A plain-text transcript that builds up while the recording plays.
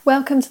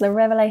Welcome to the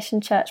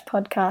Revelation Church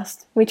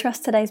podcast. We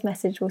trust today's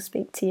message will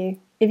speak to you.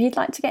 If you'd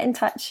like to get in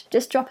touch,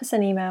 just drop us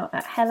an email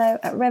at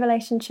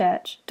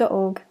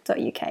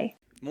hello@revelationchurch.org.uk.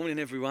 Morning,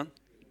 everyone.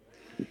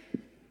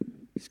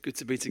 It's good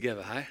to be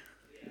together, hey?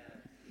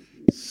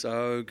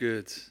 So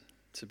good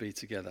to be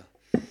together.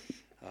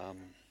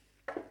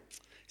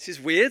 This is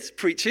weird,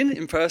 preaching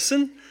in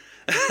person.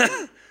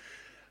 I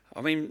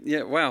mean,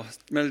 yeah, wow.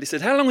 Melody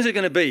said, how long is it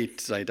going to be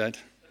today, Dad?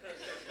 I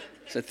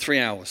said 3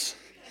 hours.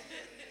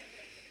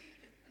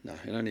 No,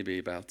 it'll only be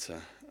about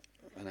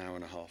an hour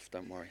and a half,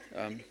 don't worry.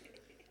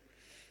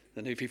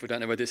 The new people don't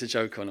know whether it's a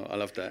joke or not. I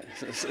love that.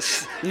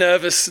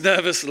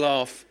 nervous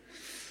laugh.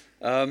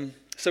 So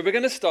we're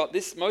going to start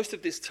this. Most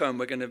of this term,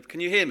 we're going to.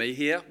 Can you hear me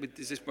here?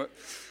 But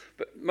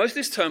most of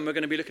this term, we're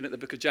going to be looking at the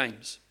book of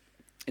James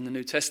in the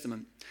New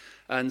Testament.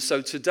 And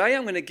so today,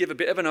 I'm going to give a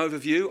bit of an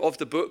overview of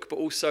the book, but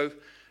also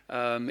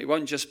it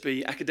won't just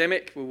be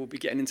academic. We will be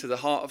getting into the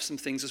heart of some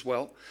things as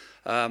well.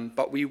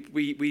 But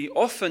we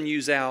often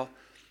use our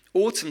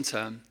autumn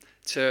term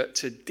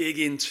to dig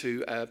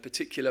into a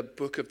particular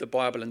book of the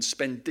Bible and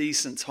spend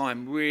decent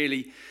time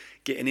really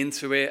getting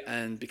into it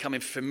and becoming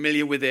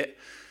familiar with it,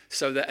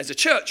 so that as a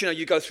church,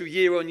 you go through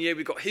year on year.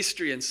 We've got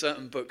history in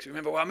certain books. I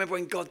remember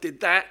when God did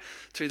that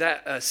through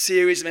that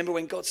series. Remember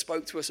when God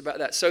spoke to us about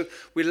that. So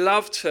we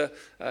love to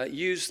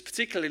use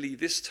particularly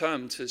this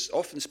term to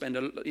often spend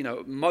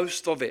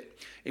most of it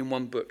in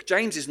one book.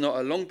 James is not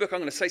a long book. I'm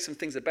going to say some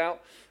things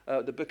about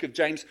the book of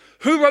James.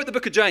 Who wrote the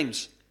book of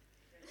James?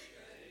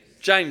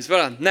 James, well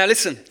done. Now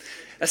listen,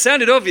 it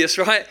sounded obvious,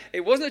 right?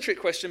 It wasn't a trick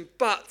question,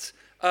 but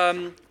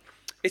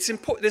it's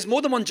important. There's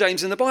more than one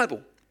James in the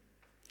Bible.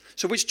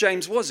 So which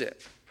James was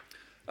it?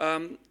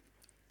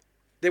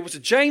 There was a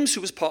James who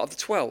was part of the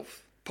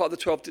 12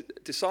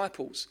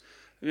 disciples.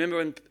 Remember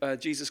when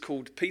Jesus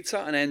called Peter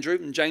and Andrew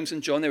and James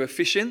and John, they were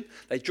fishing.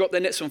 They dropped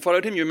their nets and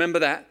followed him. You remember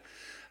that?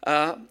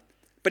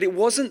 But it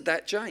wasn't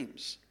that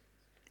James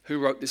who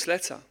wrote this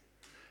letter.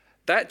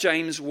 That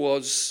James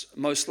was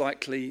most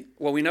likely,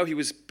 well, we know he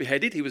was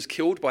beheaded. He was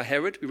killed by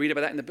Herod. We read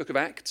about that in the book of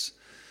Acts.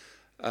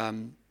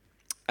 And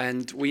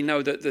we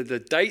know that the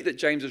date that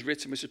James was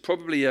written, which was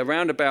probably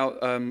around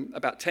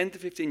about 10 to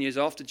 15 years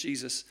after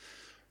Jesus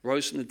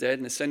rose from the dead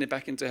and ascended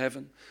back into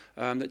heaven,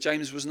 that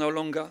James was no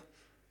longer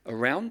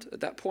around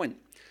at that point.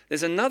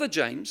 There's another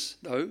James,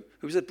 though,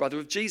 who was a brother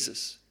of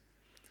Jesus.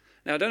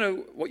 Now, I don't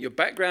know what your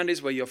background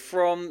is, where you're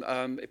from.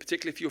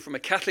 Particularly if you're from a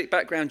Catholic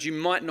background, you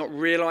might not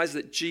realize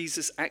that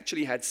Jesus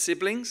actually had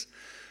siblings.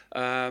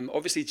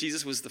 Obviously,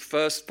 Jesus was the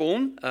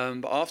firstborn,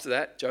 but after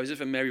that,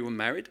 Joseph and Mary were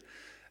married.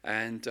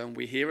 And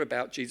we hear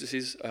about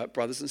Jesus'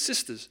 brothers and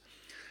sisters.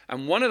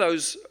 And one of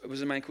those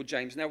was a man called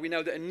James. Now, we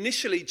know that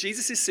initially,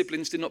 Jesus'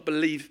 siblings did not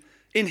believe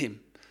in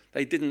him.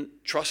 They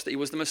didn't trust that he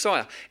was the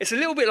Messiah. It's a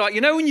little bit like,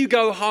 when you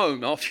go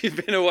home after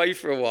you've been away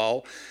for a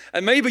while,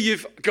 and maybe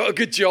you've got a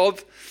good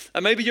job,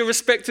 and maybe you're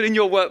respected in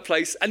your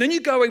workplace, and then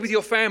you go away with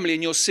your family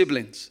and your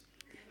siblings.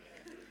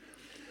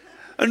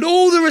 And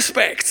all the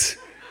respect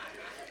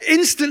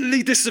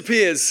instantly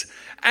disappears.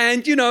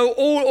 And,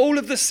 all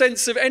of the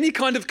sense of any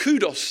kind of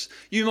kudos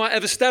you might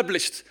have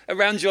established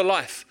around your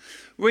life,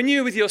 when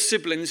you're with your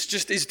siblings,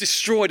 just is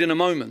destroyed in a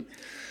moment.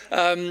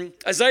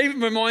 As they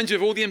remind you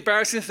of all the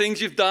embarrassing things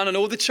you've done and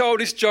all the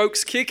childish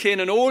jokes kick in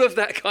and all of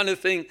that kind of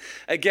thing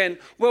again.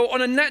 Well,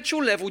 on a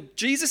natural level,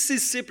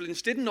 Jesus'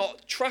 siblings did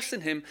not trust in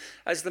him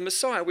as the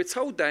Messiah. We're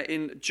told that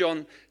in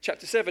John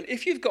chapter 7.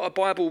 If you've got a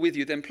Bible with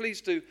you, then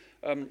please do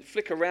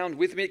flick around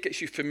with me. It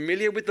gets you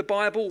familiar with the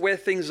Bible, where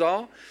things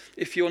are,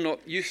 if you're not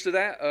used to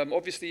that.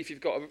 Obviously, if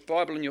you've got a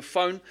Bible on your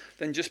phone,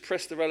 then just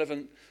press the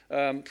relevant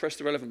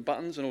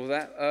buttons and all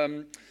that.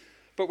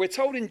 But we're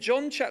told in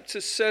John chapter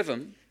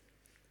 7,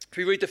 if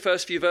we read the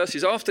first few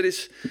verses, after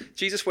this,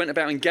 Jesus went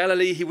about in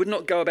Galilee. He would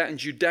not go about in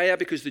Judea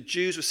because the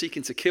Jews were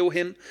seeking to kill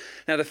him.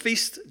 Now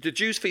the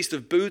Jews' feast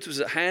of booths was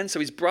at hand,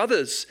 so his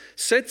brothers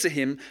said to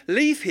him,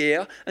 leave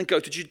here and go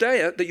to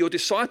Judea, that your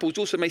disciples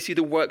also may see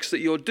the works that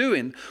you're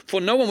doing.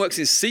 For no one works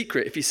in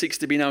secret if he seeks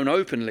to be known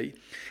openly.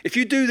 If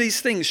you do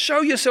these things,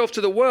 show yourself to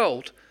the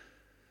world.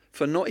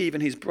 For not even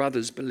his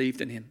brothers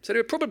believed in him. So they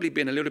were probably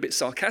being a little bit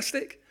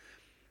sarcastic.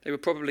 They were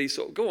probably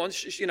sort of, go on,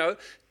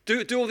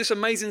 do all this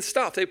amazing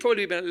stuff. They'd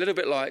probably been a little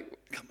bit like,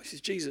 come on, this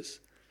is Jesus.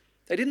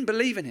 They didn't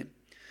believe in him.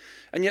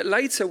 And yet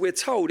later we're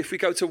told, if we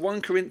go to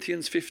 1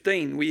 Corinthians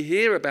 15, we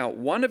hear about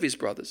one of his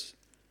brothers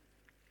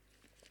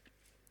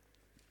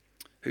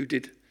who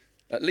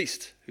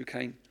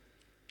came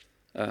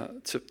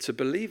to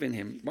believe in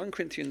him. 1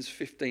 Corinthians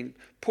 15.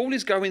 Paul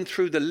is going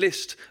through the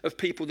list of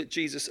people that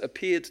Jesus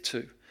appeared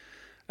to.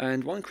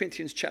 And 1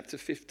 Corinthians chapter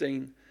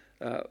 15,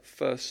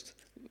 first,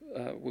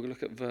 we'll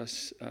look at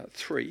verse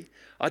 3.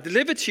 I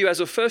delivered to you as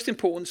of first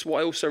importance what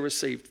I also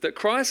received, that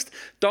Christ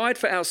died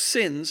for our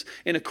sins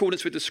in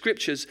accordance with the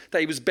Scriptures,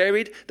 that he was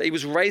buried, that he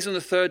was raised on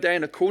the third day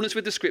in accordance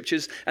with the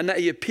Scriptures, and that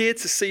he appeared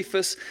to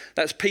Cephas,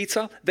 that's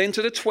Peter, then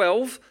to the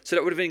 12, so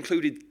that would have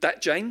included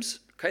that James,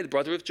 the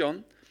brother of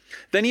John.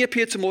 Then he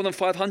appeared to more than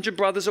 500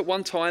 brothers at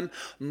one time,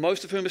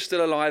 most of whom are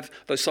still alive,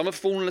 though some have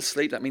fallen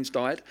asleep, that means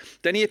died.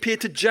 Then he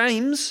appeared to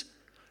James,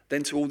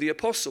 then to all the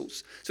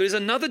apostles. So there's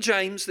another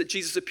James that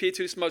Jesus appeared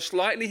to. It's most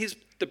likely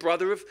the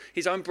brother of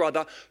his own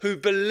brother who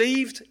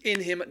believed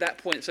in him at that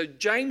point. So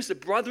James, the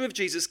brother of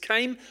Jesus,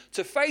 came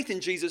to faith in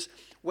Jesus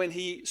when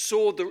he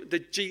saw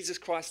the Jesus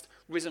Christ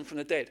risen from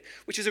the dead,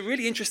 which is a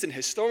really interesting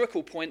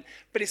historical point,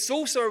 but it's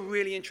also a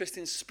really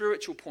interesting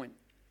spiritual point.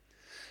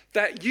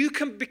 That you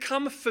can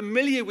become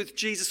familiar with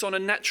Jesus on a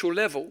natural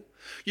level.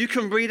 You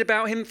can read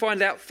about him,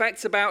 find out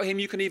facts about him.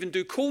 You can even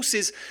do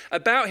courses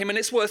about him, and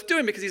it's worth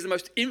doing because he's the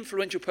most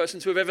influential person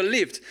to have ever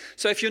lived.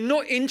 So if you're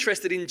not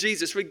interested in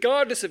Jesus,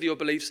 regardless of your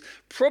beliefs,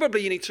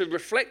 probably you need to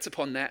reflect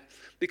upon that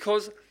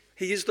because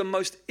he is the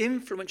most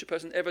influential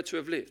person ever to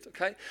have lived,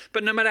 okay?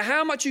 But no matter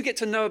how much you get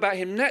to know about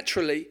him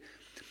naturally,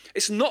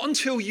 it's not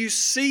until you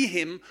see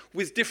him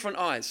with different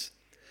eyes.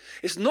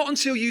 It's not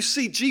until you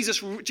see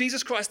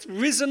Jesus Christ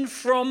risen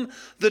from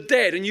the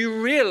dead and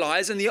you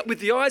realize, and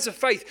with the eyes of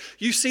faith,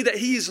 you see that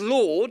he is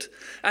Lord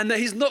and that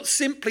he's not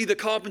simply the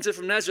carpenter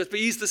from Nazareth, but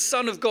he's the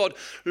Son of God,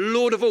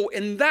 Lord of all.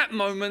 In that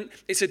moment,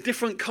 it's a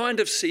different kind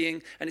of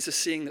seeing, and it's a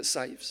seeing that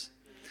saves.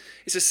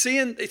 It's a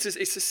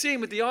seeing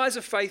with the eyes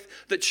of faith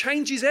that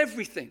changes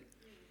everything.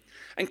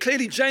 And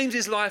clearly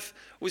James's life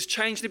was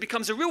changed. He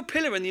becomes a real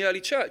pillar in the early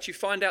church. You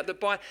find out that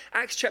by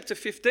Acts chapter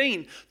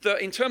 15,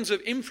 that in terms of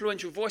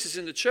influential voices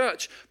in the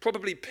church,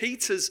 probably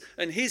Peter's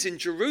and his in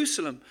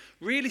Jerusalem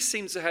really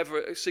seems to have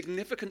a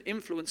significant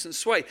influence and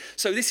sway.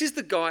 So this is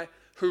the guy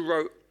who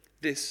wrote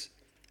this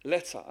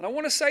letter. And I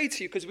want to say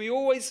to you, because we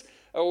always,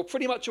 or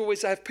pretty much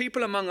always have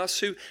people among us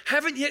who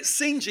haven't yet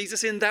seen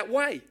Jesus in that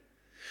way.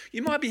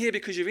 You might be here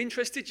because you're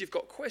interested, you've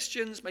got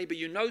questions, maybe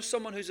you know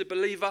someone who's a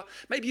believer,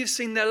 maybe you've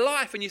seen their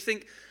life and you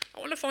think, I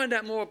want to find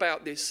out more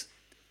about this.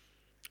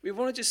 We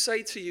want to just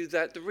say to you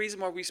that the reason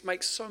why we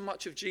make so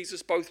much of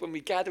Jesus, both when we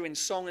gather in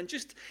song and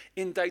just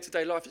in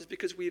day-to-day life, is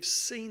because we have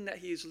seen that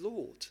he is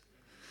Lord.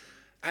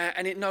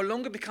 And it no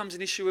longer becomes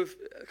an issue of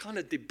kind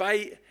of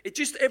debate.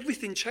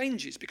 Everything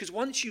changes because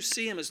once you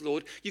see him as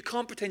Lord, you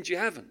can't pretend you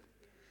haven't.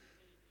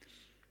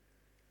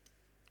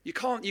 You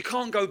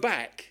can't go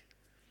back.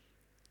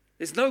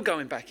 There's no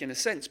going back in a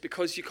sense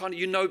because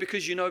you know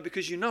because you know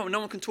because you know.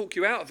 No one can talk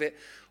you out of it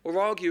or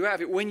argue you out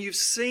of it when you've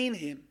seen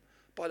him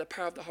by the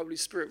power of the Holy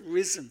Spirit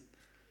risen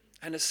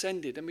and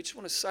ascended. And we just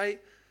want to say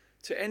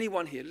to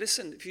anyone here,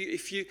 listen,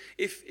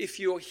 if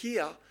you're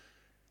here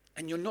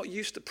and you're not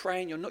used to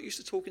praying, you're not used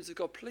to talking to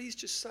God, please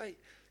just say,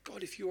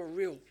 God, if you are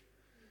real,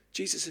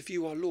 Jesus, if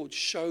you are Lord,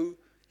 show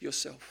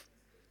yourself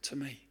to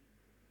me.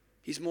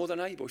 He's more than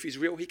able. If he's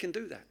real, he can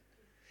do that.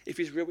 If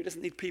he's real, he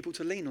doesn't need people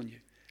to lean on you.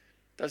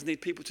 Doesn't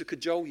need people to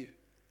cajole you.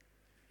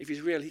 If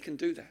he's real, he can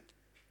do that.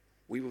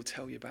 We will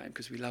tell you about him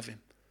because we love him.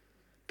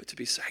 But to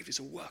be saved is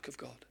a work of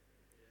God.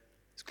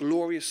 It's a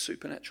glorious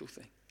supernatural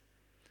thing.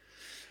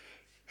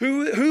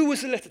 Who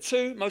was the letter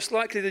to? Most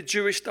likely the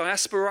Jewish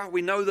diaspora.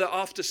 We know that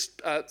after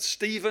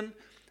Stephen,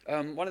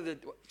 one of the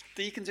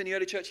deacons in the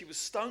early church, he was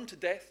stoned to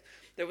death.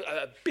 There was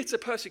a bitter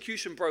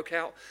persecution broke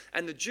out,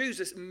 and the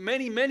Jews,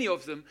 many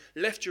of them,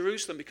 left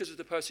Jerusalem because of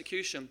the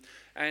persecution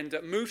and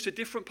moved to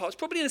different parts,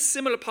 probably in a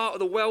similar part of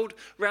the world,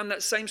 around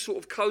that same sort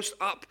of coast,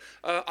 up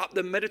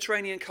the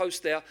Mediterranean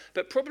coast there.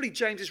 But probably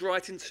James is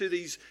writing to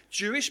these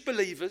Jewish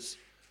believers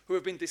who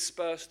have been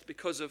dispersed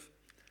because of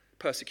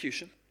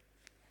persecution.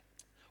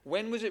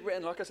 When was it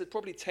written? Like I said,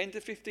 probably 10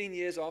 to 15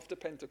 years after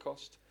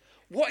Pentecost.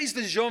 What is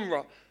the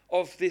genre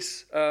of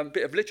this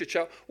bit of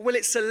literature? Well,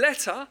 it's a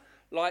letter.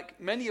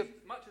 Like much of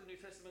the New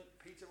Testament,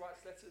 Peter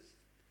writes letters,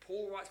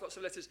 Paul writes lots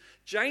of letters.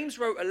 James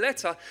wrote a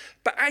letter,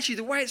 but actually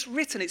the way it's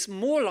written, it's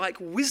more like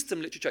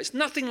wisdom literature. It's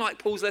nothing like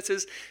Paul's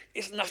letters.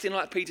 It's nothing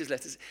like Peter's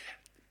letters.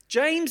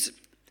 James,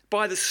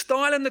 by the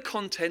style and the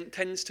content,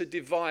 tends to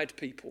divide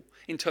people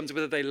in terms of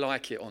whether they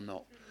like it or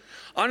not.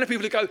 I know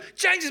people who go,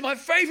 James is my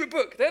favourite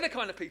book. They're the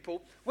kind of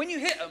people, when you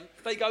hit them,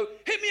 they go,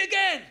 hit me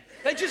again.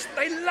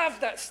 They love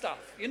that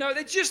stuff. You know,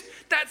 they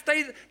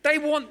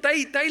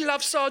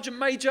love Sergeant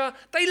Major.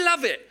 They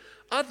love it.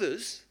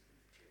 Others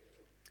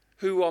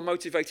who are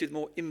motivated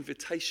more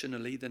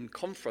invitationally than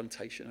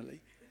confrontationally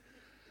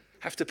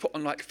have to put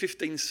on like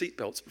 15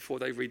 seatbelts before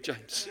they read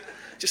James.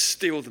 Just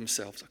steel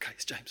themselves. Okay,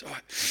 it's James. All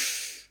right.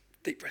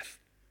 Deep breath.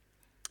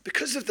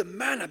 Because of the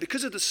manner,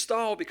 because of the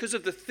style, because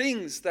of the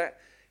things that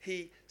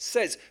he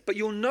says. But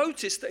you'll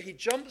notice that he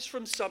jumps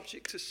from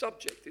subject to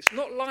subject. It's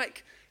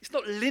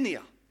not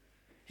linear.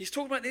 He's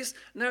talking about this,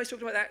 now he's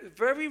talking about that,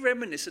 very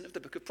reminiscent of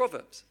the book of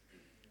Proverbs.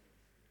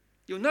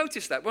 You'll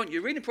notice that, won't you?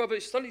 You're reading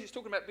Proverbs, suddenly he's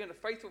talking about being a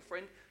faithful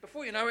friend.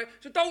 Before you know it,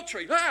 it's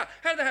adultery. How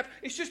did that happen?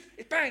 It's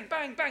bang,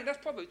 bang, bang. That's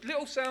Proverbs.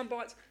 Little sound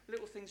bites,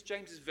 little things.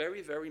 James is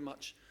very, very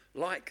much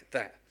like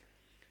that.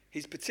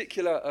 His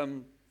particular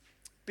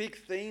big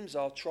themes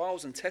are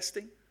trials and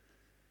testing,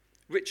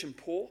 rich and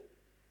poor,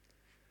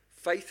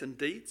 faith and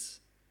deeds,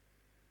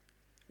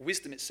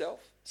 wisdom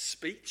itself,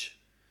 speech,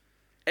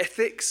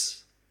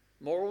 ethics,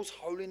 morals,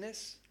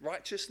 holiness,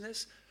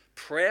 righteousness,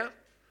 prayer,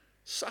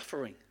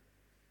 suffering.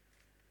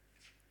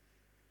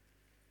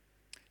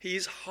 He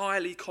is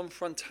highly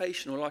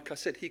confrontational. Like I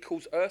said, he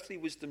calls earthly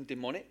wisdom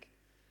demonic.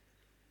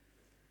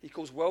 He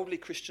calls worldly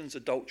Christians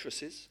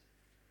adulteresses.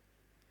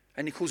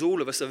 And he calls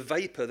all of us a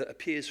vapor that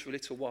appears for a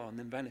little while and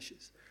then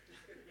vanishes.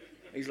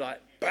 He's like,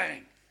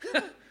 bang.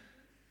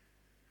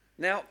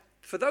 Now,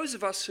 for those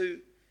of us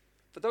who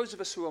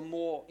are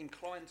more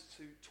inclined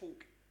to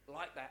talk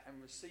like that and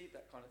receive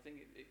that kind of thing,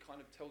 it kind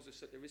of tells us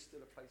that there is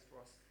still a place for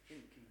us in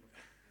the kingdom of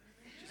God,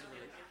 which is a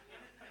relief.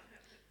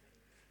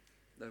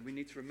 No, we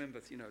need to remember,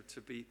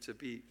 to be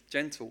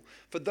gentle.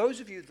 For those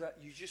of you that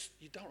you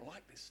don't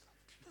like this stuff,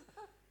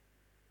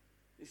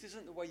 this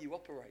isn't the way you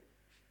operate.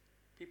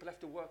 People have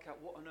to work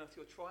out what on earth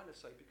you're trying to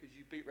say because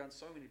you beat around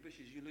so many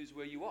bushes, you lose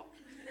where you are.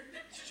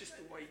 It's just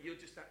the way you're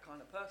just that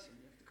kind of person.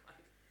 You have to kind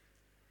of,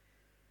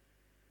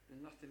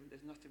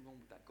 there's nothing wrong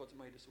with that. God's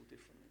made us all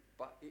differently.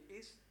 But it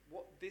is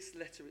what this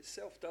letter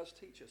itself does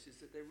teach us is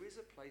that there is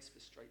a place for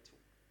straight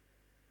talk.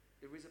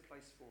 There is a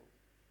place for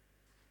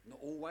it. Not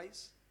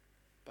always,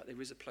 but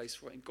there is a place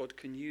for it, and God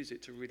can use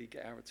it to really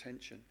get our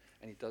attention,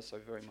 and he does so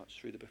very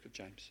much through the book of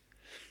James.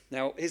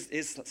 Now,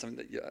 here's something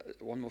that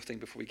one more thing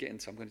before we get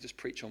into. I'm going to just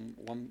preach on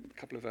a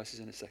couple of verses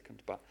in a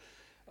second. But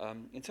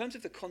in terms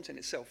of the content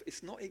itself,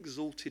 it's not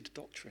exalted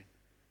doctrine.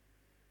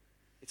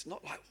 It's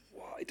not like,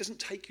 wow, it doesn't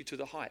take you to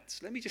the heights.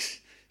 I'm going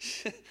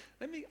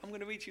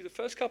to read to you the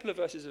first couple of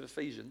verses of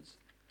Ephesians,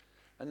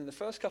 and then the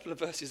first couple of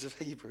verses of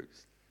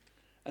Hebrews,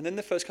 and then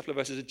the first couple of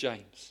verses of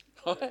James.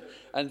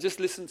 And just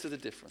listen to the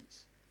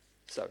difference.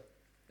 So,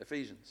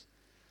 Ephesians.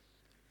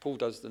 Paul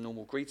does the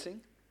normal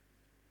greeting.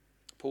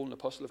 Paul, an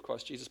apostle of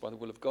Christ Jesus by the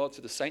will of God,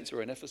 to the saints who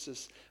are in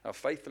Ephesus, are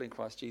faithful in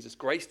Christ Jesus.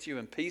 Grace to you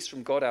and peace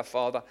from God our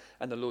Father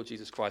and the Lord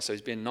Jesus Christ. So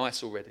he's being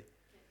nice already.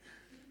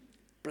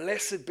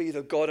 Blessed be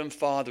the God and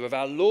Father of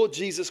our Lord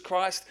Jesus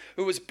Christ,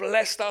 who has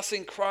blessed us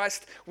in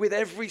Christ with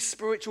every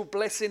spiritual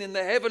blessing in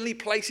the heavenly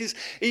places,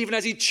 even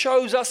as he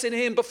chose us in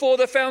him before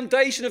the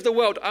foundation of the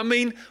world. I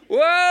mean,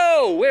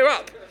 whoa, we're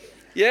up.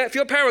 Yeah, if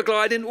you're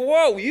paragliding,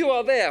 whoa, you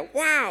are there.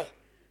 Wow.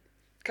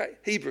 Okay,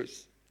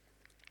 Hebrews.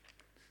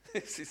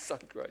 This is so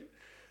great.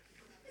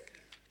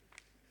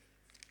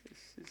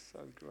 This is so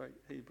great.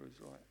 Hebrews,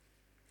 right.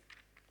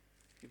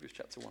 Hebrews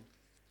chapter 1.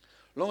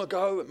 Long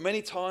ago, at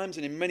many times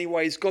and in many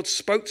ways, God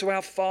spoke to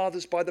our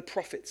fathers by the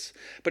prophets.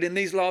 But in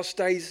these last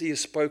days, he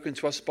has spoken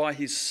to us by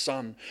his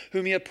Son,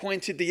 whom he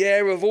appointed the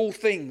heir of all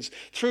things,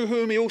 through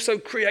whom he also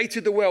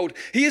created the world.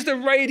 He is the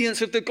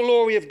radiance of the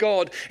glory of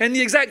God and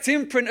the exact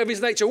imprint of his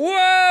nature.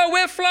 Whoa,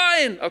 we're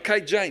flying.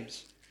 Okay,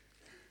 James.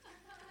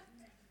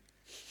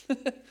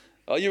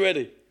 Are you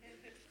ready?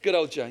 Good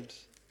old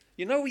James.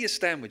 You know where you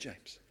stand with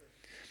James.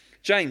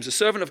 James, a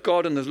servant of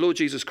God and the Lord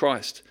Jesus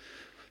Christ,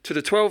 to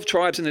the 12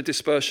 tribes in the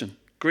dispersion,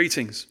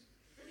 greetings.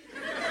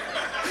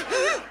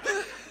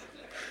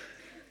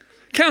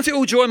 Count it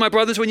all joy, my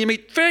brothers, when you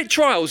meet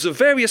trials of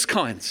various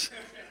kinds.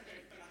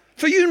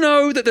 For you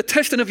know that the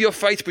testing of your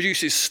faith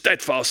produces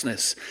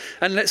steadfastness.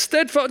 And let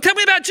steadfast... Tell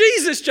me about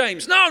Jesus,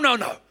 James. No.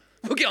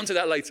 We'll get onto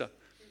that later.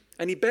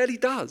 And he barely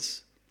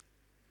does.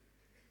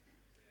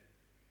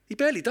 He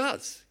barely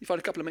does. You find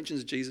a couple of mentions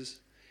of Jesus.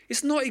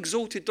 It's not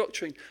exalted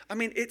doctrine. I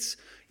mean, it's,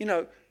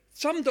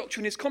 some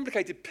doctrine is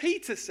complicated.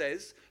 Peter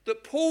says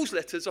that Paul's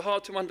letters are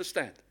hard to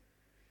understand.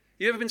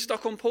 You ever been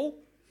stuck on Paul?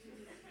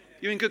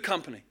 You're in good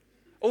company.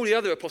 All the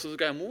other apostles are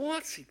going,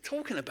 what's he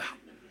talking about?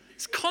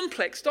 It's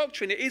complex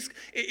doctrine. It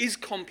is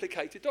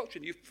complicated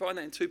doctrine. You find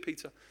that in 2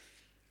 Peter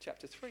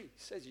chapter 3. It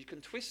says you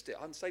can twist it.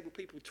 Unstable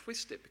people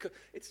twist it because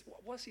it's,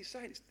 what's he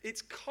saying?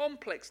 It's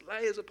complex,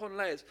 layers upon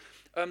layers.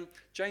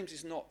 James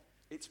is not.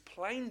 It's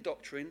plain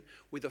doctrine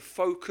with a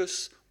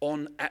focus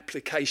on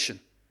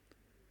application.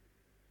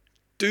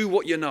 Do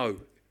what you know.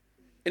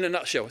 In a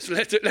nutshell, it's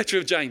the letter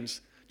of James.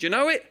 Do you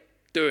know it?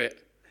 Do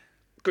it.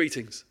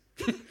 Greetings.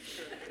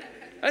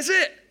 That's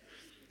it.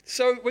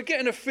 So we're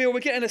getting a feel, we're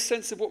getting a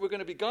sense of what we're going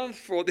to be going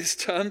for this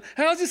term.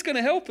 How's this going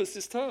to help us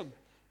this term?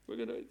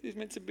 It's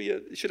meant to be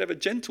it should have a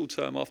gentle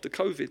term after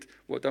COVID.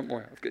 Well, don't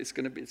worry. It's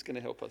going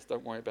to help us.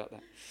 Don't worry about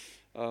that.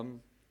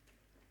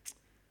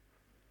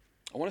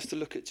 I want us to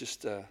look at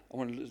the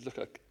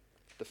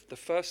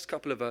first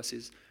couple of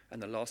verses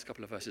and the last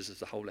couple of verses of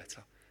the whole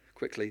letter.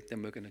 Quickly,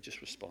 then we're going to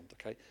just respond,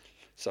 okay?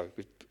 So,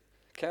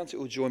 count it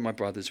all joy, my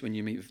brothers, when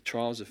you meet with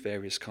trials of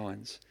various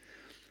kinds.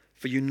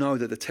 For you know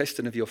that the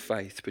testing of your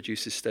faith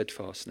produces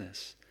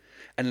steadfastness.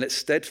 And let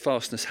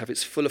steadfastness have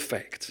its full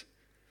effect,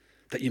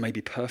 that you may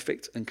be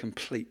perfect and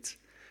complete,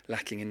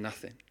 lacking in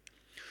nothing.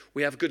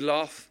 We have a good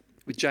laugh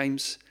with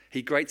James.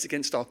 He grates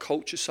against our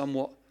culture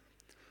somewhat.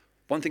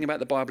 One thing about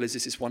the Bible is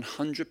this is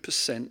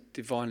 100%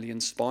 divinely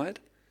inspired,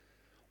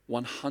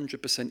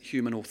 100%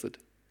 human authored.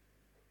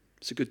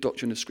 It's a good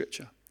doctrine of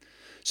Scripture.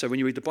 So when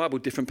you read the Bible,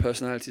 different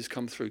personalities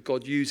come through.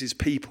 God uses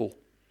people.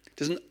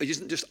 He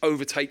doesn't just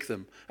overtake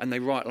them and they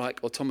write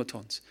like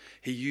automatons.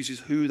 He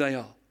uses who they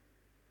are.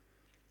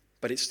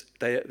 But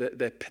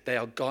they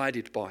are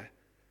guided by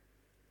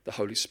the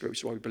Holy Spirit, which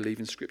is why we believe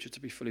in Scripture to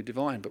be fully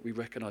divine, but we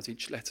recognize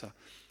each letter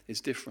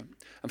is different.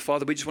 And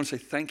Father, we just want to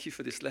say thank you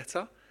for this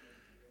letter.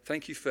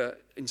 Thank you for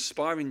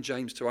inspiring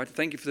James to write.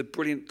 Thank you for the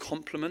brilliant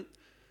compliment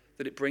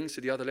that it brings to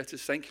the other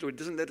letters. Thank you, Lord. It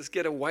doesn't let us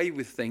get away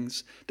with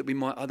things that we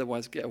might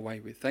otherwise get away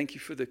with. Thank you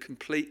for the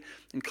complete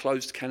and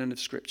closed canon of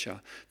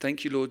Scripture.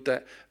 Thank you, Lord,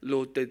 that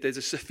there's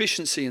a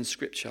sufficiency in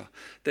Scripture.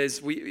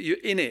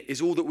 In it is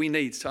all that we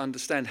need to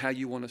understand how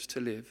you want us to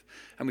live.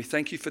 And we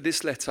thank you for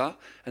this letter,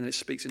 and it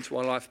speaks into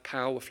our life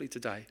powerfully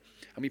today.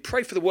 And we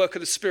pray for the work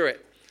of the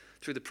Spirit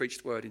through the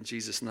preached word in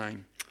Jesus'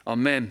 name.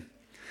 Amen.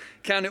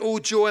 Count it all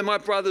joy, my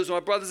brothers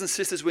and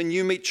sisters, when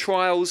you meet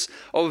trials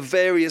of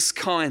various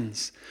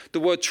kinds. The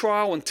word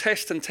trial and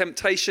test and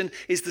temptation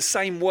is the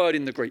same word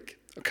in the Greek,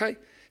 okay?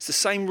 It's the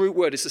same root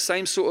word. It's the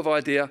same sort of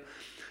idea.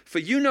 For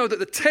you know that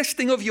the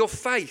testing of your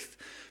faith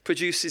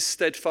produces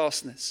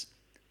steadfastness.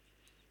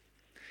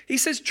 He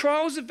says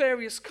trials of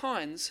various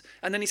kinds,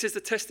 and then he says the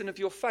testing of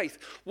your faith.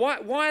 Why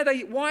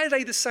are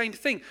they the same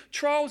thing?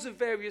 Trials of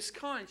various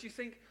kinds. You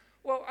think,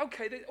 well,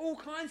 okay, all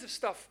kinds of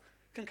stuff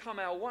can come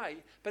our way.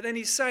 But then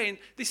he's saying,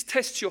 this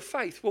tests your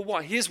faith. Well,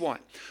 why? Here's why.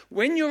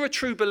 When you're a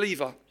true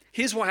believer,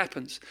 here's what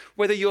happens.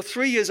 Whether you're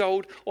 3 years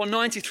old or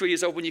 93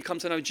 years old when you come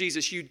to know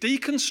Jesus, you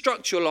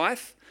deconstruct your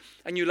life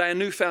and you lay a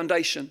new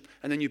foundation,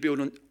 and then you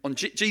build on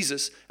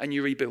Jesus and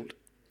you rebuild.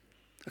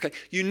 Okay,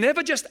 you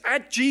never just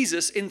add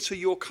Jesus into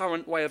your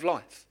current way of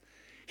life.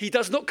 He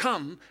does not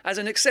come as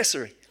an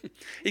accessory.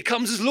 He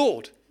comes as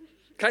Lord.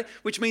 Okay,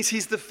 which means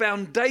he's the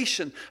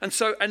foundation.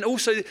 And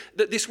also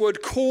that this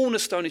word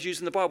cornerstone is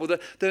used in the Bible.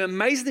 The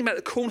amazing thing about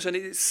the cornerstone,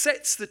 it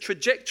sets the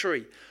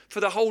trajectory for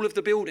the whole of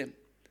the building.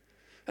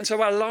 And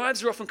so our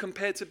lives are often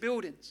compared to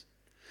buildings.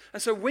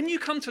 And so when you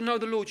come to know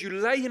the Lord, you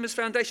lay him as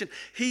foundation.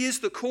 He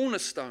is the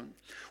cornerstone,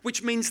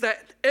 which means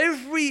that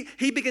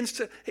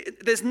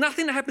there's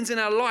nothing that happens in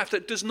our life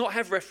that does not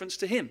have reference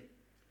to him.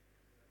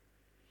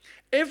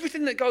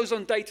 Everything that goes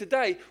on day to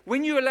day,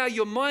 when you allow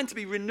your mind to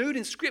be renewed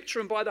in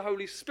Scripture and by the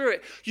Holy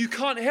Spirit, you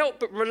can't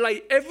help but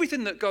relate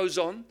everything that goes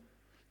on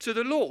to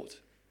the Lord,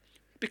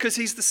 because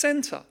he's the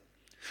center.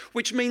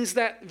 Which means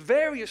that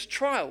various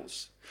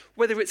trials,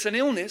 whether it's an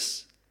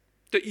illness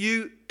that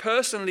you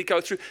personally go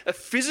through, a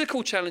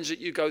physical challenge that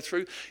you go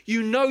through,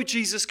 you know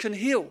Jesus can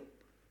heal.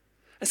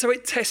 And so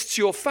it tests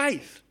your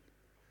faith.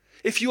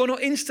 If you are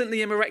not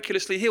instantly and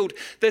miraculously healed,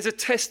 there's a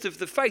test of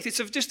the faith.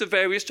 It's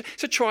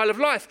a trial of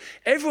life.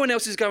 Everyone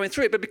else is going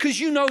through it, but because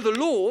you know the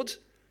Lord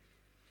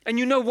and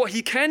you know what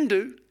he can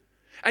do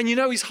and you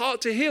know his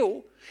heart to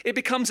heal, it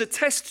becomes a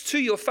test to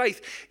your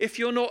faith. If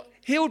you're not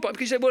healed by it,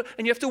 because you say, well,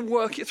 and you have to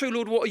work it through,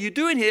 Lord, what are you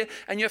doing here?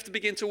 And you have to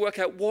begin to work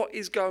out what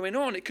is going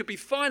on. It could be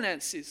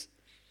finances.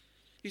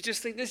 You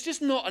just think there's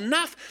just not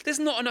enough. There's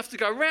not enough to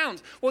go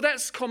around. Well,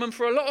 that's common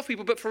for a lot of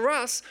people. But for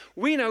us,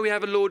 we know we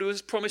have a Lord who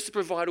has promised to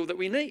provide all that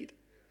we need.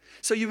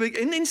 So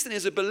instantly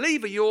as a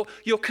believer, you're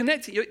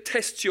connected. It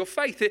tests your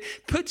faith. It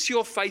puts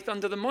your faith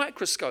under the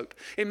microscope.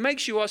 It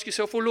makes you ask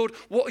yourself, well, Lord,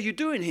 what are you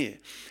doing here?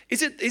 Are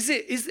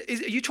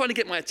you trying to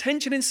get my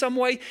attention in some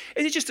way?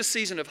 Is it just a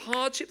season of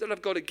hardship that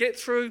I've got to get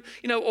through?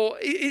 Or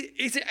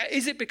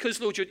is it because,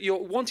 Lord, you're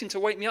wanting to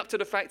wake me up to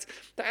the fact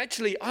that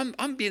actually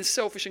I'm being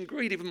selfish and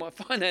greedy with my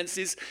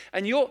finances,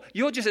 and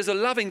you're just as a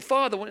loving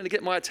father wanting to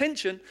get my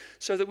attention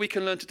so that we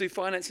can learn to do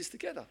finances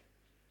together?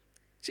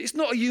 See, it's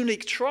not a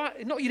unique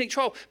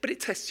trial, but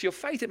it tests your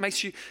faith. It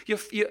makes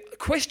your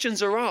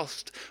questions are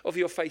asked of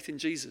your faith in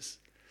Jesus.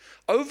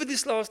 Over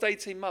this last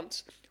 18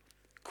 months,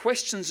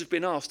 questions have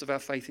been asked of our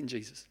faith in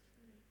Jesus.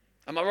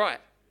 Am I right?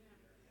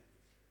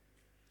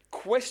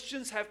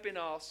 Questions have been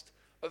asked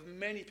of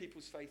many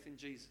people's faith in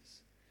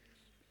Jesus.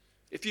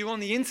 If you're on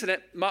the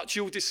internet much,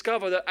 you'll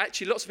discover that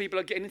actually lots of people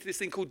are getting into this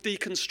thing called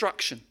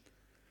deconstruction,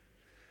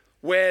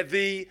 where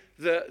the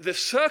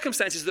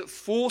circumstances that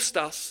forced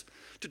us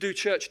to do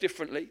church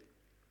differently.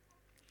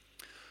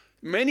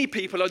 Many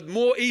people are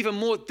even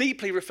more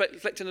deeply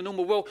reflecting the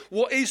normal world.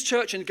 What is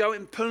church? And going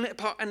and pulling it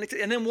apart. And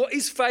then what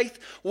is faith?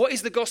 What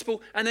is the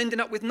gospel? And ending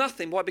up with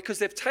nothing. Why? Because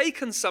they've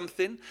taken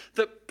something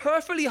that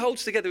perfectly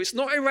holds together. It's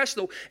not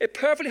irrational. It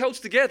perfectly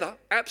holds together,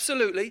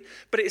 absolutely.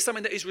 But it is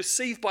something that is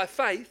received by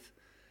faith.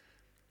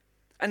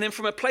 And then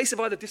from a place of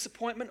either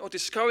disappointment or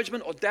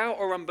discouragement or doubt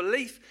or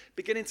unbelief,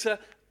 beginning to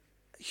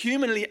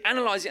humanly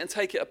analyze it and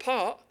take it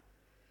apart.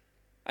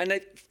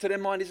 And to their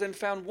mind is then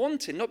found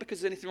wanting, not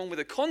because there's anything wrong with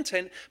the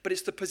content, but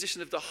it's the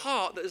position of the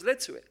heart that has led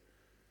to it.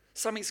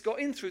 Something's got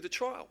in through the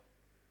trial.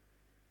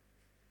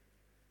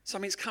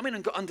 Something's come in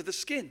and got under the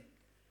skin.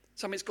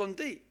 Something's gone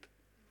deep.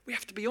 We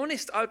have to be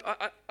honest.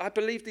 I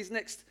believe these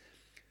next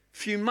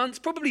few months,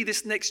 probably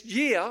this next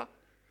year,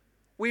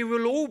 we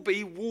will all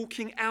be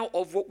walking out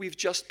of what we've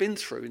just been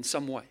through in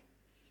some way.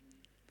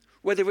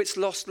 Whether it's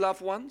lost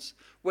loved ones,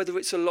 whether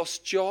it's a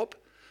lost job,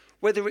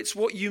 whether it's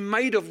what you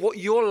made of what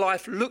your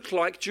life looked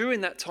like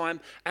during that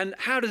time, and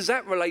how does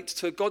that relate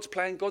to God's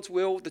plan, God's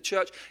will, the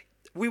church?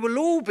 We will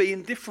all be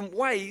in different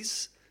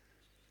ways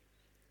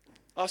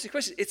asking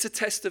questions. It's a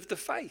test of the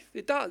faith.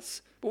 It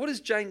does. But what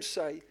does James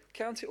say?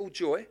 Count it all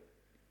joy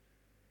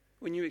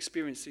when you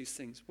experience these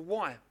things. Well,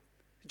 why?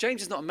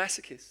 James is not a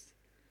masochist.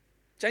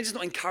 James is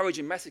not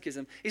encouraging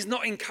masochism. He's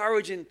not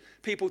encouraging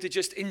people to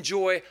just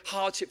enjoy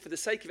hardship for the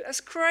sake of it.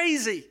 That's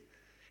crazy.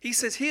 He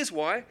says, here's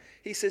why.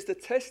 He says, the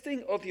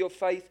testing of your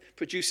faith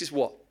produces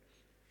what?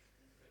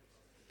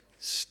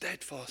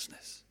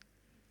 Steadfastness.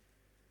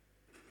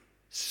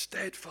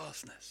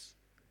 Steadfastness.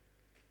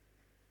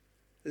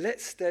 Let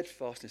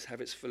steadfastness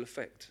have its full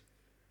effect,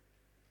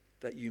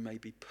 that you may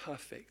be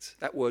perfect.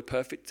 That word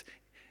perfect,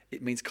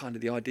 it means kind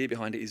of the idea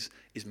behind it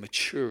is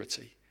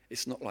maturity.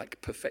 It's not like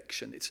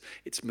perfection.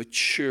 It's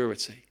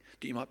maturity.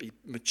 That you might be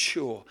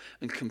mature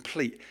and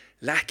complete,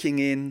 lacking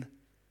in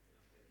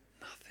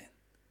nothing.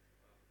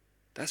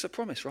 That's a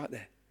promise right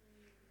there.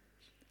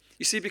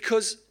 You see,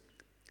 because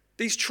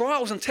these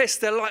trials and tests,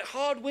 they're like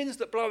hard winds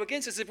that blow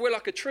against us. If we're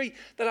like a tree,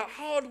 they're like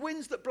hard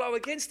winds that blow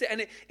against it,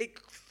 and it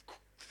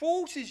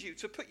forces you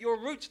to put your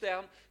roots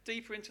down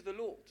deeper into the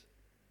Lord.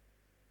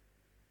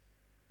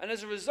 And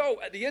as a result,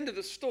 at the end of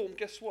the storm,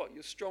 guess what?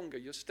 You're stronger,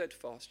 you're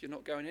steadfast, you're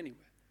not going anywhere.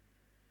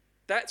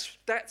 That's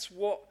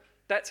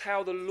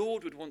how the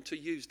Lord would want to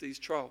use these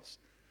trials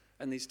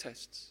and these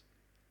tests.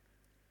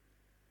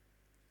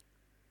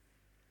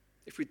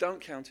 If we don't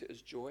count it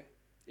as joy,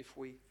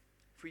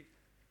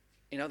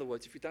 in other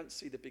words, if we don't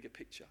see the bigger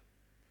picture,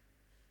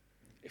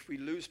 if we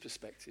lose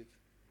perspective,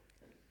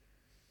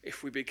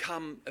 if we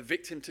become a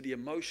victim to the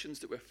emotions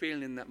that we're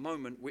feeling in that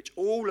moment, which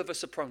all of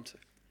us are prone to.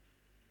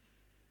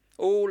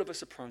 All of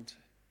us are prone to.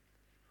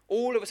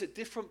 All of us at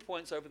different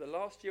points over the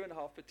last year and a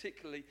half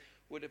particularly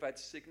would have had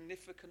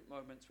significant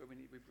moments where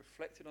we've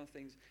reflected on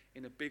things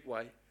in a big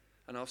way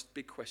and asked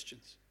big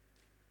questions.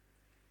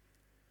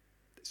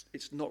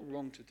 It's not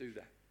wrong to do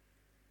that.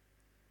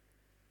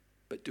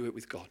 But do it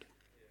with God.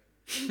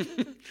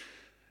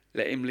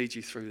 Let him lead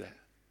you through that.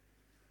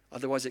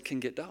 Otherwise it can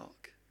get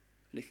dark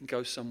and it can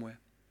go somewhere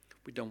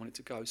we don't want it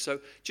to go. So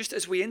just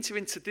as we enter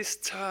into this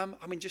term,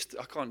 I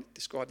can't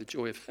describe the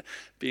joy of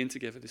being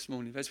together this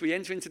morning. As we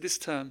enter into this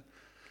term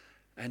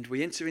and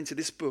we enter into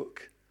this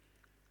book,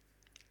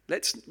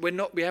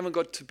 we haven't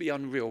got to be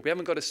unreal. We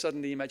haven't got to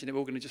suddenly imagine that we're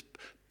all going to just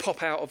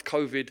pop out of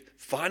COVID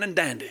fine and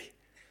dandy.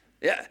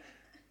 Yeah,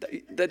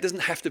 that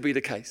doesn't have to be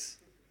the case.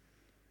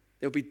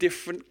 There'll be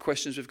different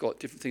questions we've got,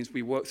 different things.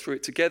 We work through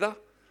it together,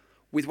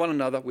 with one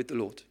another, with the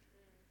Lord.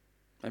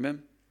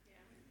 Amen?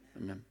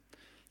 Yeah. Amen.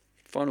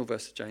 Final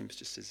verse of James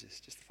just says this,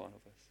 just the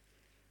final verse.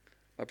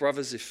 My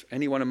brothers, if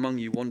anyone among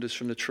you wanders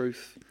from the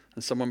truth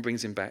and someone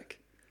brings him back,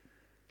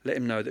 let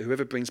him know that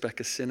whoever brings back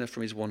a sinner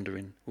from his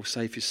wandering will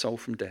save his soul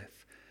from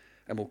death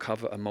and will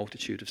cover a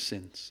multitude of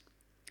sins.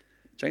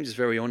 James is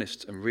very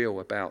honest and real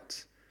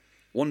about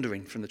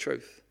wandering from the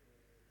truth.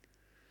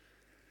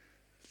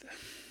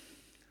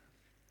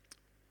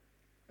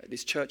 At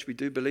this church, we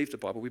do believe the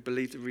Bible. We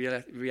believe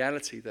the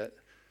reality that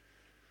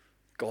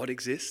God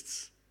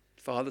exists,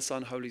 Father,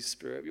 Son, Holy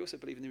Spirit. We also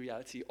believe in the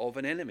reality of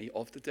an enemy,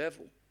 of the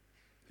devil,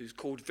 who's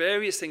called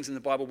various things in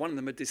the Bible. One of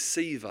them a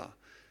deceiver.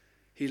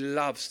 He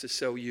loves to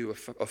sell you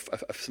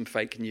some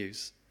fake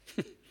news.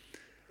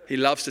 He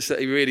loves to sell,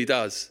 he really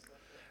does.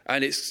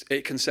 And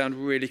it can sound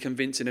really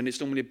convincing, and it's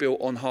normally built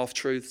on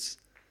half-truths.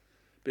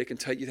 But it can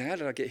take you to, how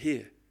did I get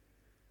here?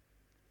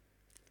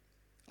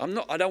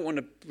 I don't want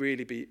to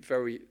really be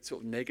very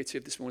sort of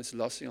negative this morning. It's the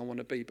last thing I want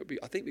to be. But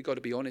I think we've got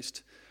to be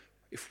honest.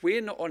 If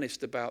we're not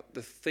honest about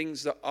the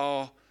things that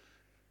are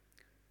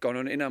going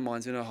on in our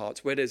minds, in our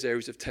hearts, where there's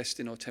areas of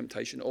testing or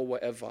temptation or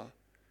whatever,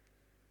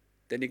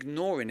 then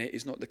ignoring it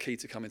is not the key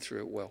to coming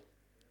through it well.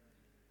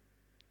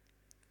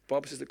 The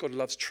Bible says that God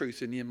loves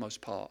truth in the inmost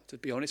part. To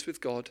be honest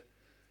with God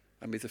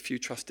and with a few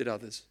trusted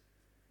others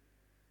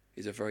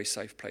is a very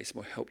safe place and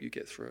will help you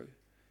get through.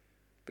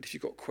 But if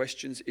you've got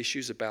questions,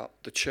 issues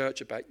about the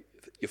church, about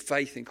your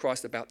faith in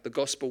Christ, about the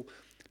gospel,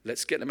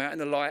 let's get them out in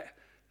the light.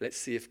 Let's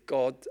see if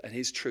God and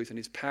his truth and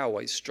his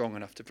power is strong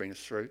enough to bring us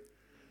through.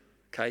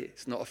 Okay,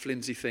 it's not a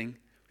flimsy thing.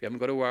 We haven't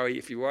got to worry.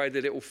 If you're worried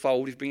that it will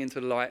fold, if you bring it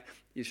into the light,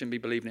 you shouldn't be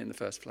believing it in the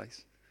first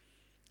place.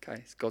 Okay,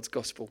 it's God's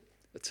gospel,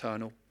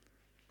 eternal.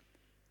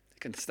 It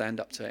can stand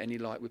up to any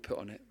light we put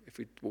on it if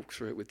we walk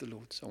through it with the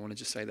Lord. So I want to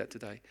just say that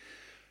today.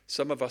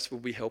 Some of us will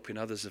be helping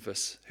others of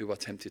us who are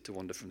tempted to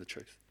wander from the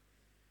truth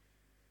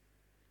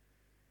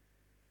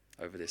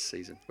over this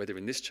season, whether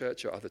in this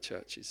church or other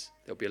churches.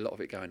 There'll be a lot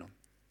of it going on.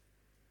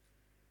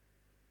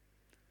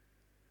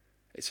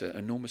 It's an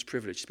enormous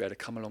privilege to be able to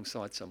come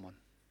alongside someone,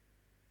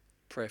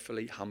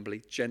 prayerfully,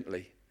 humbly,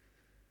 gently,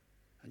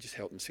 and just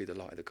help them see the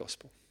light of the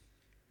gospel.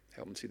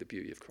 Help them see the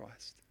beauty of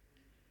Christ.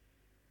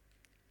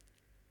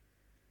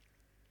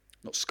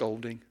 Not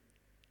scolding,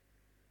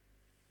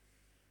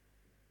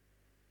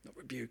 not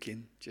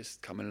rebuking,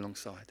 just coming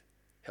alongside,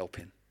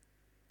 helping,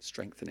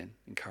 strengthening,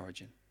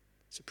 encouraging.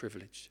 It's a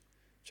privilege.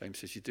 James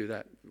says, you do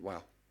that,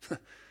 wow,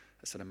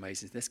 that's an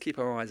amazing thing. Let's keep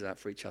our eyes out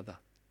for each other.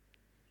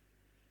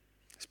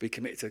 Let's be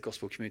committed to the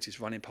gospel communities,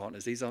 running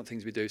partners. These aren't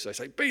things we do, so I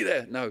say, be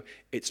there. No,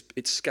 it's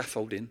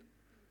scaffolding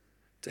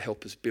to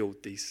help us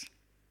build these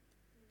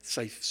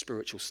safe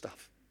spiritual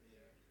stuff.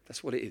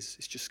 That's what it is.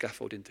 It's just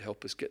scaffolding to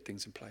help us get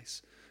things in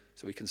place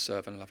so we can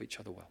serve and love each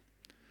other well.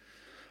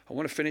 I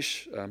want to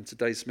finish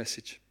today's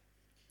message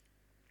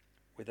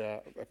with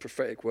a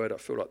prophetic word I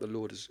feel like the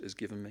Lord has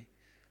given me.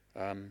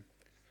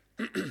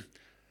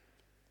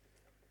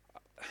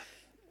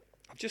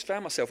 I've just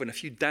found myself in a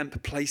few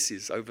damp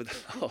places over the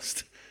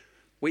last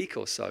week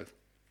or so.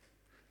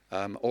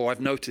 Or I've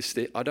noticed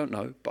it, I don't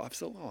know, but I've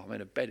thought, I'm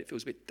in a bed, it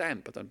feels a bit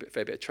damp. I've done a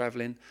fair bit of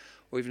travelling,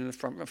 or even in the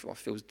front room, it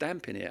feels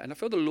damp in here. And I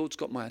feel the Lord's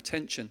got my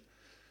attention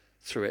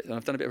through it. And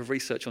I've done a bit of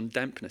research on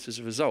dampness as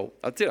a result.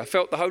 I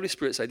felt the Holy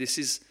Spirit say,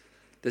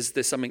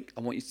 there's something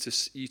I want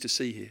you to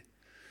see here.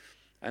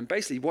 And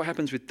basically what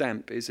happens with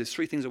damp is there's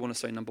three things I want to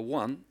say. Number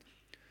one,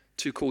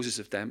 two causes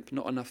of damp: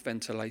 not enough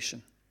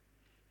ventilation,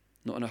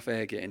 not enough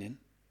air getting in.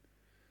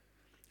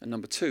 And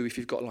number two, if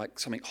you've got like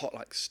something hot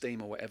like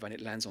steam or whatever and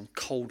it lands on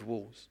cold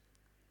walls,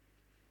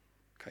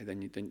 okay,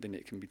 then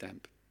it can be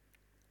damp.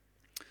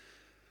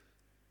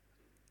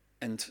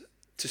 And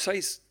to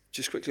say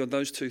just quickly on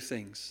those two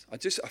things,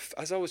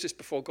 as I was just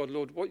before God,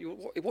 Lord, what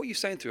are you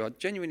saying to me? I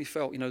genuinely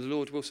felt, the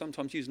Lord will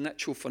sometimes use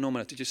natural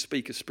phenomena to just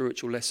speak a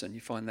spiritual lesson.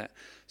 You find that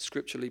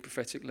scripturally,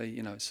 prophetically,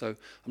 so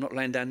I'm not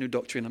laying down new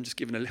doctrine. I'm just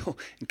giving a little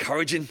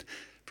encouraging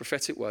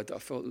prophetic word that I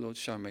felt the Lord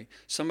showed me.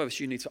 Some of us,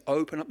 you need to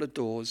open up the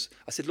doors.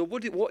 I said,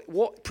 Lord,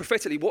 what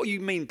prophetically, what do you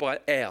mean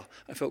by air?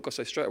 I felt God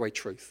say straight away,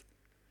 truth.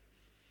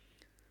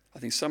 I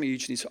think some of you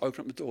just need to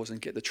open up the doors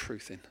and get the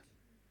truth in.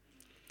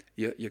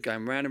 You're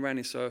going round and round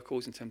in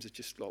circles in terms of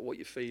just like what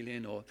you're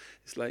feeling, or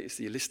it's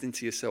you're listening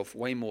to yourself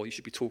way more. You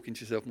should be talking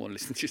to yourself more than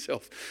listening to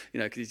yourself,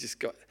 because you just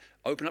got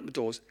open up the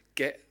doors,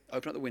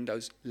 open up the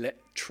windows, let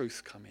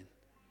truth come in.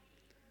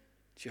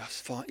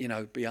 Just find,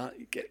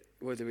 get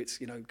whether it's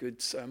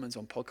good sermons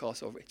on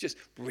podcasts or just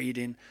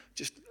reading,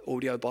 just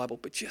audio Bible,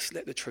 but just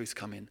let the truth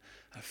come in.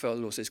 I felt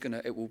the Lord says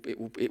it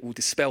will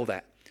dispel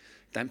that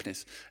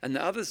dampness. And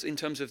the others, in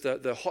terms of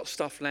the hot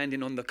stuff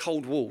landing on the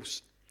cold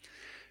walls.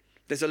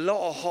 There's a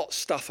lot of hot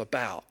stuff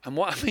about. And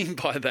what I mean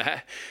by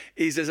that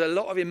is there's a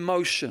lot of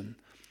emotion.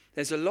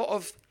 There's a lot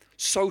of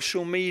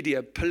social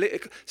media,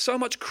 political, so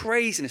much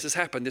craziness has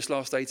happened this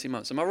last 18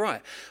 months. Am I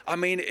right? I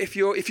mean, if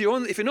you're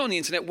not on the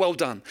internet, well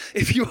done.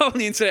 If you are on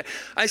the internet,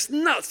 it's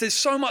nuts. There's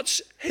so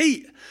much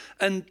heat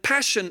and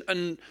passion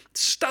and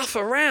stuff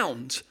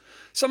around.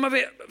 Some of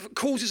it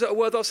causes that are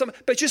worthwhile,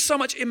 but just so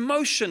much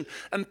emotion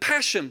and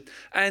passion,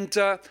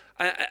 but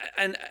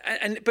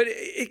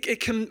it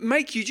can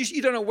make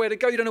you don't know where to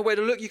go, you don't know where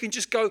to look. You can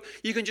just go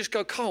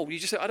cold. You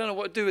just say, I don't know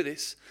what to do with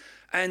this,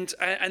 and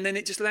then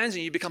it just lands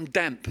and you become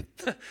damp.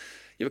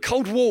 You're a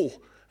cold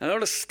wall, and a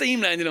lot of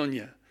steam landing on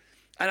you.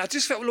 And I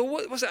just felt, Lord,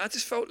 what was it? I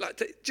just felt like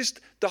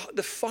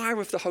the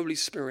fire of the Holy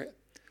Spirit.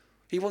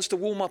 He wants to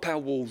warm up our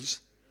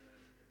walls,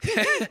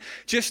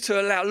 just to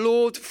allow,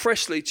 Lord,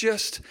 freshly,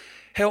 just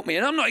help me.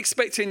 And I'm not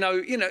expecting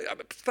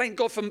thank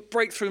God for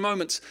breakthrough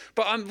moments,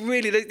 but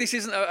this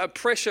isn't a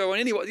pressure on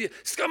anyone.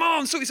 Come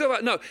on, sort yourself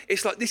out. No,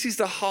 it's like this is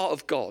the heart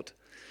of God.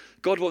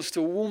 God wants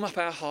to warm up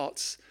our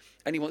hearts,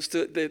 and he wants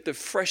the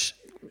fresh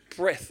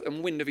breath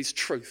and wind of his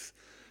truth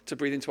to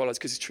breathe into our lives,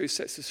 because his truth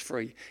sets us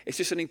free. It's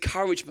just an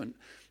encouragement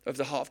of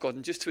the heart of God,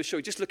 and just to assure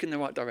you, just look in the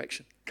right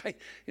direction, okay?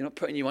 You're not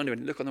putting you under it,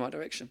 look on the right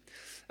direction.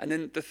 And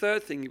then the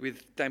third thing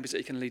with damp is that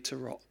it can lead to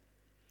rot.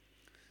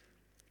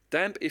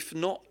 Damp, if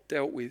not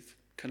dealt with,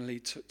 can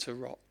lead to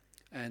rot.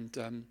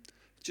 And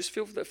just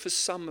feel that for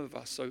some of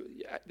us,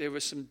 there are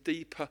some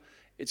deeper,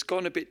 it's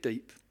gone a bit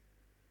deep.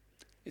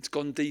 It's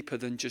gone deeper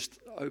than just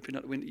opening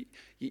up the window.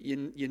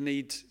 You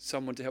need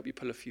someone to help you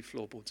pull a few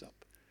floorboards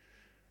up.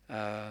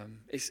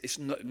 This is,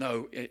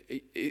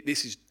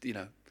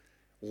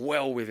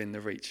 well within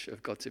the reach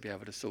of God to be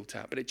able to sort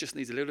out. But it just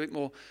needs a little bit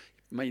more.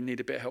 You may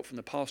need a bit of help from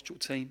the pastoral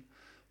team,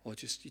 or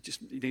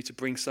you need to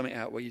bring something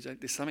out where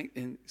there's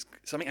something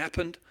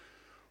happened,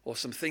 or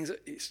some things that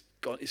it's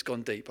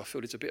gone deep. I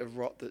feel there's a bit of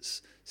rot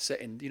that's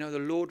set in. The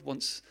Lord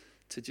wants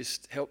to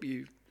just help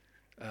you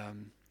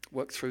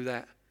work through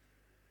that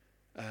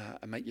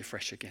and make you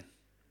fresh again.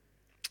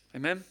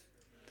 Amen?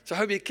 So I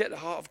hope you get the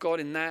heart of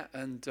God in that,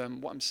 and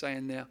what I'm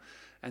saying now,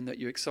 and that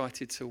you're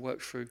excited to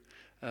work through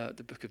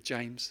the book of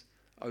James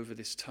over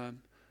this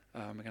term.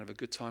 We're going to have a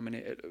good time in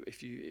it.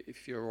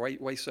 If you're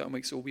away certain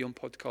weeks, it will be on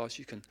podcast.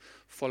 You can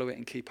follow it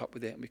and keep up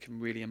with it, and we can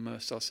really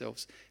immerse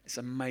ourselves. It's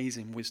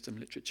amazing wisdom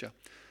literature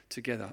together.